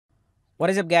What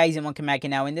is up, guys, and welcome back.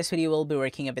 And now in this video we'll be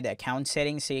working up with the account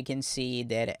settings, so you can see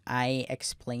that I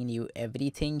explain you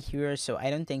everything here. So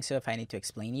I don't think so if I need to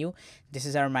explain you. This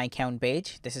is our my account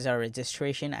page. This is our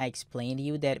registration. I explained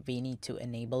you that we need to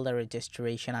enable the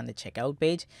registration on the checkout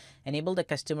page, enable the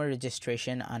customer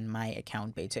registration on my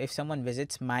account page. So if someone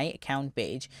visits my account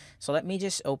page, so let me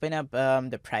just open up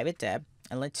the private tab.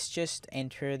 And let's just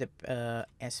enter the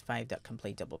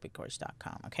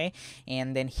s5.completedoublecourse.com, okay?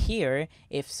 And then here,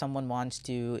 if someone wants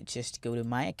to just go to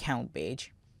my account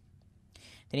page,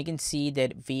 then you can see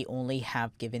that we only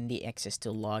have given the access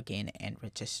to log in and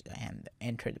register and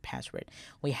enter the password.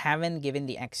 We haven't given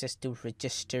the access to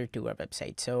register to our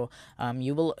website. So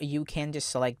you can just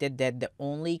select it that the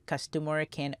only customer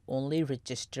can only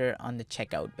register on the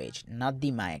checkout page, not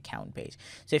the my account page.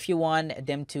 So if you want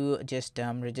them to just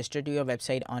register to your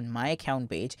website on my account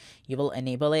page, you will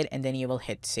enable it and then you will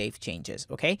hit save changes,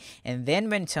 okay? And then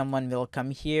when someone will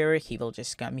come here, he will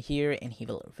just come here and he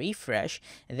will refresh,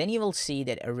 and then you will see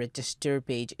that a register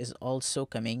page is also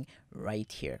coming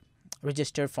right here.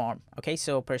 Register form. Okay,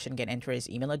 so a person can enter his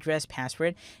email address,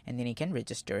 password, and then he can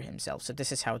register himself. So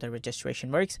this is how the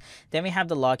registration works. Then we have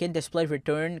the login display,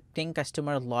 returning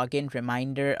customer login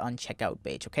reminder on checkout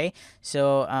page. Okay,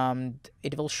 so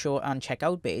it will show on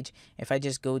checkout page. If I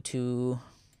just go to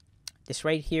this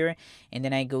right here, and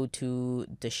then I go to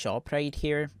the shop right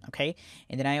here, okay,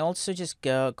 and then I also just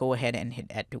go ahead and hit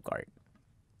add to cart.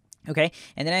 Okay,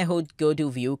 and then I go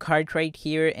to view cart right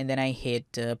here, and then I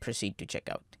hit proceed to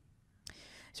checkout.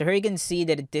 So here you can see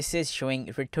that this is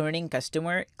showing returning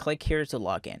customer. Click here to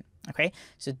log in. Okay,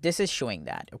 so this is showing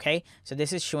that. Okay, so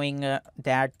this is showing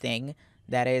that thing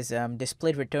that is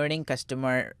displayed returning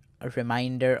customer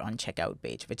reminder on checkout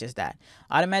page, which is that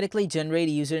automatically generate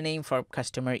username for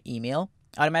customer email,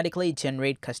 automatically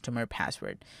generate customer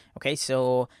password. Okay,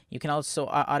 so you can also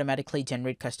automatically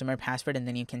generate customer password and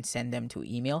then you can send them to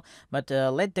email, but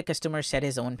let the customer set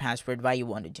his own password why you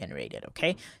want to generate it.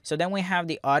 Okay, so then we have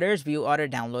the orders, view order,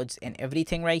 downloads, and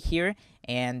everything right here,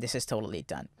 and this is totally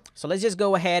done. So let's just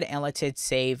go ahead and let's hit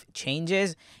save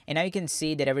changes, and now you can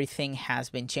see that everything has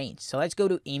been changed. So let's go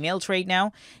to emails right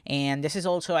now, and this is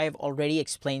also I've already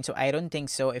explained, so I don't think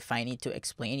so if I need to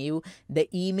explain you. The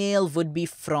email would be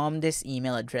from this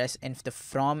email address, and the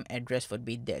from address would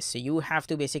be this. So you have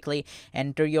to basically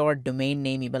enter your domain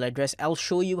name email address. I'll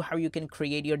show you how you can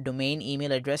create your domain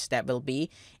email address. That will be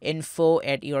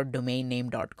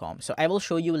info@yourdomainname.com. So I will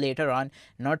show you later on,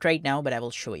 not right now, but I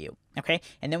will show you. Okay,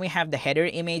 and then we have the header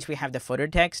image, we have the footer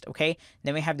text. Okay,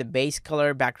 then we have the base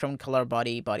color, background color,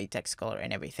 body text color,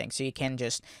 and everything. So you can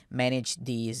just manage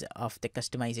these of the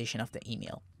customization of the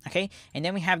email. Okay, and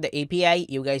then we have the API.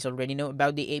 You guys already know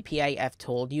about the API. I've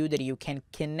told you that you can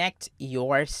connect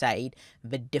your site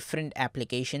with different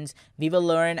applications. We will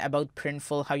learn about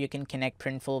Printful, how you can connect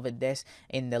Printful with this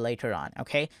in the later on.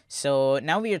 Okay, so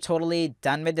now we are totally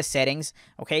done with the settings.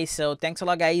 Okay, so thanks a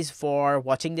lot, guys, for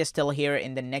watching this till here.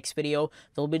 In the next video,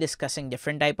 we'll be discussing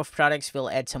different type of products. We'll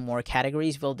add some more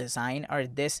categories. We'll design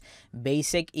this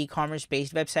basic e-commerce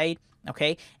based website.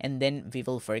 Okay, and then we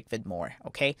will work with more.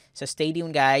 Okay, so stay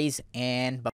tuned, guys,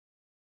 and bye.